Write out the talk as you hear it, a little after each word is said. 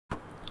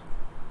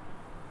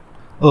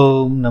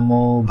Om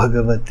Namo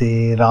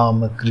Bhagavate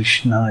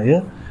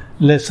Ramakrishnaya.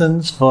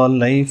 Lessons for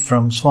Life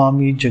from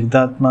Swami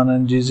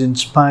Jagadatmananji's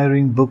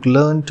inspiring book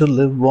Learn to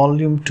Live,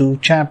 Volume 2,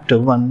 Chapter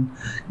 1,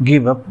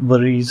 Give Up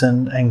Worries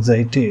and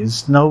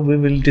Anxieties. Now we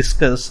will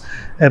discuss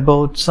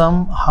about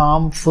some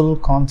harmful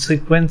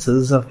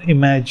consequences of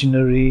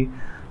imaginary,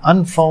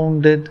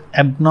 unfounded,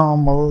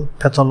 abnormal,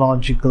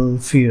 pathological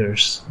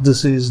fears.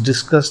 This is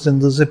discussed in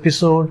this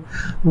episode.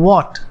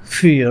 What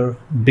fear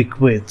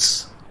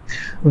bequeaths.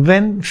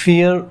 When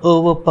fear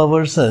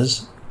overpowers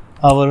us,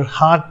 our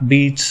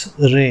heartbeats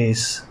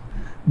race,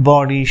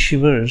 body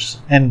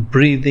shivers, and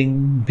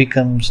breathing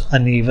becomes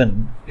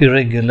uneven,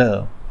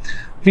 irregular.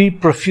 We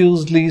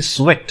profusely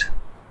sweat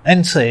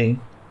and say,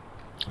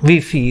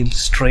 we feel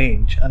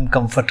strange,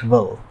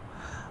 uncomfortable.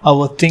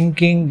 Our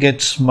thinking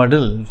gets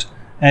muddled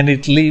and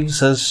it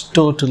leaves us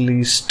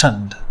totally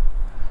stunned.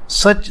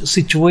 Such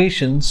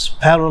situations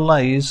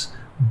paralyze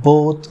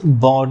both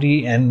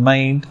body and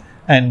mind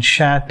and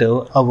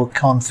shatter our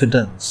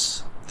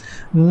confidence.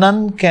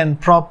 None can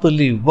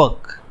properly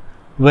work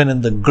when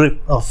in the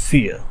grip of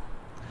fear.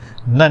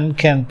 None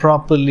can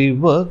properly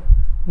work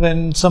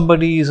when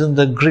somebody is in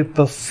the grip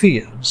of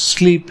fear.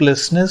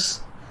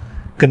 Sleeplessness,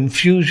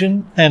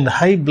 confusion, and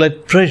high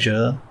blood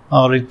pressure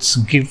are its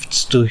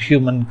gifts to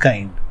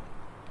humankind.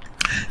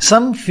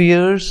 Some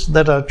fears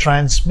that are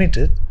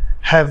transmitted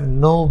have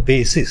no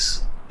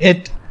basis,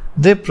 yet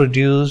they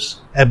produce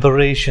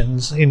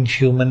aberrations in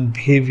human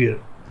behavior.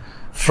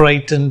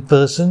 Frightened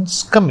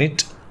persons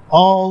commit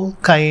all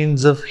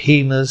kinds of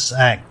heinous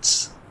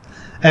acts.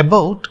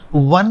 About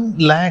 1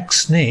 lakh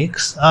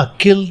snakes are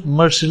killed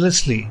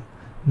mercilessly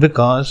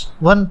because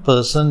one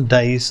person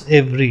dies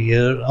every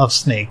year of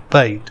snake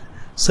bite,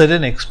 said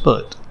an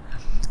expert.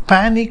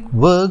 Panic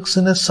works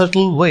in a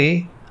subtle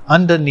way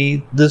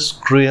underneath this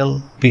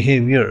cruel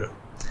behavior.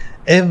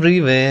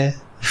 Everywhere,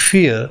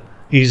 fear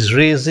is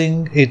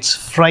raising its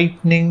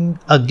frightening,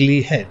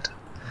 ugly head.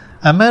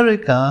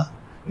 America,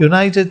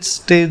 United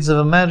States of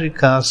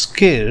America,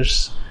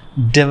 scares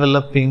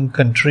developing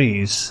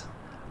countries.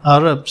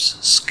 Arabs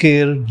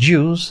scare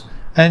Jews,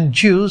 and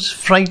Jews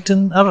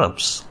frighten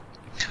Arabs.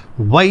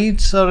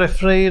 Whites are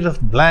afraid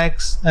of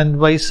blacks, and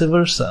vice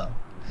versa.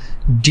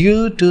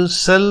 Due to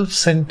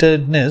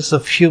self-centeredness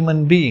of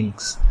human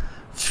beings,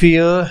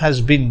 fear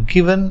has been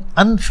given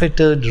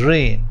unfettered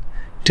reign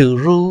to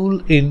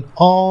rule in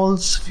all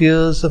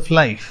spheres of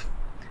life,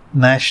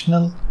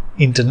 national,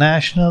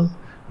 international,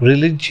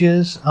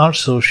 religious or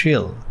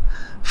social.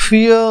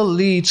 Fear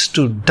leads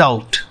to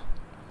doubt,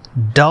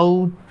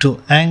 doubt to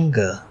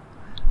anger,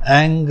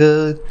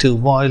 anger to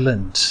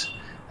violence,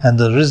 and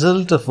the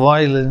result of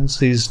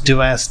violence is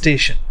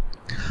devastation.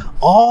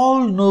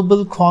 All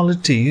noble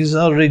qualities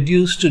are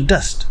reduced to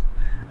dust,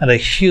 and a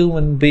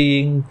human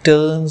being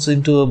turns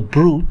into a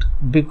brute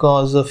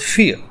because of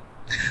fear.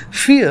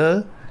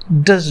 Fear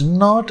does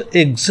not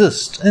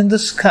exist in the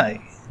sky.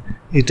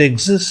 It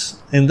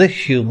exists in the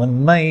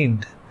human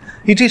mind.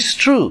 It is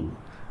true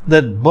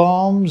that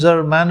bombs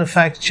are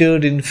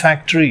manufactured in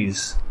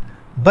factories,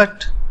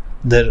 but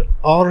their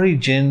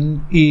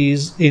origin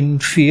is in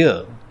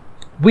fear,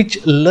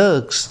 which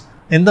lurks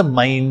in the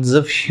minds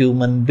of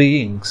human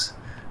beings.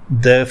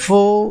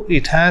 Therefore,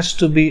 it has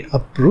to be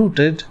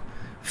uprooted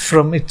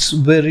from its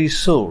very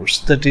source,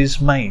 that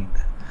is mind.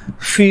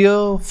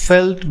 Fear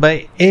felt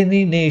by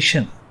any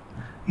nation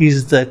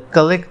is the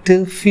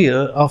collective fear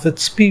of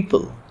its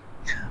people.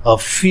 A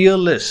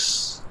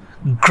fearless,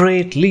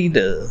 great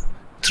leader,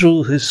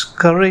 through his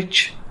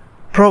courage,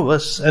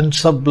 prowess, and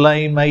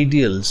sublime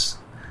ideals,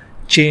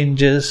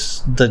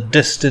 changes the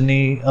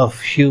destiny of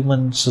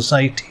human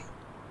society.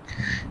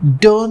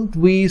 Don't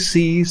we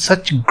see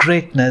such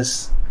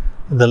greatness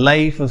in the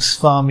life of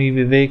Swami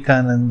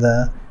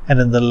Vivekananda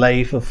and in the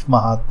life of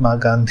Mahatma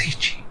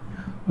Gandhiji?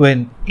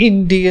 When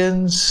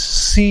Indians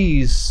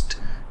ceased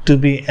to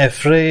be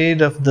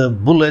afraid of the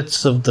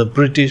bullets of the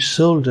British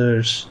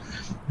soldiers,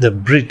 the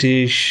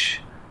British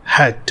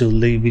had to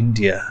leave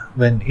India.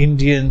 When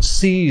Indians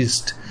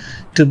ceased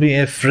to be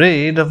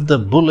afraid of the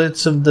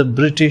bullets of the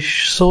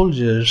British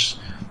soldiers,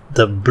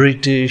 the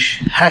British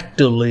had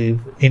to leave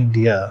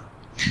India.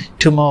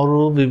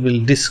 Tomorrow we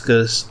will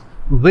discuss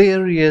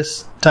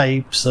various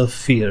types of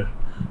fear.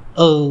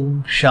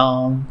 Om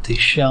Shanti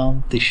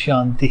Shanti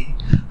Shanti.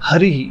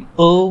 Hari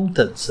Om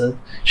Tat Sat.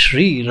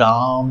 Shri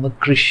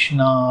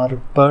Ramakrishna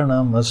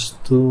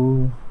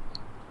Arpanamastu.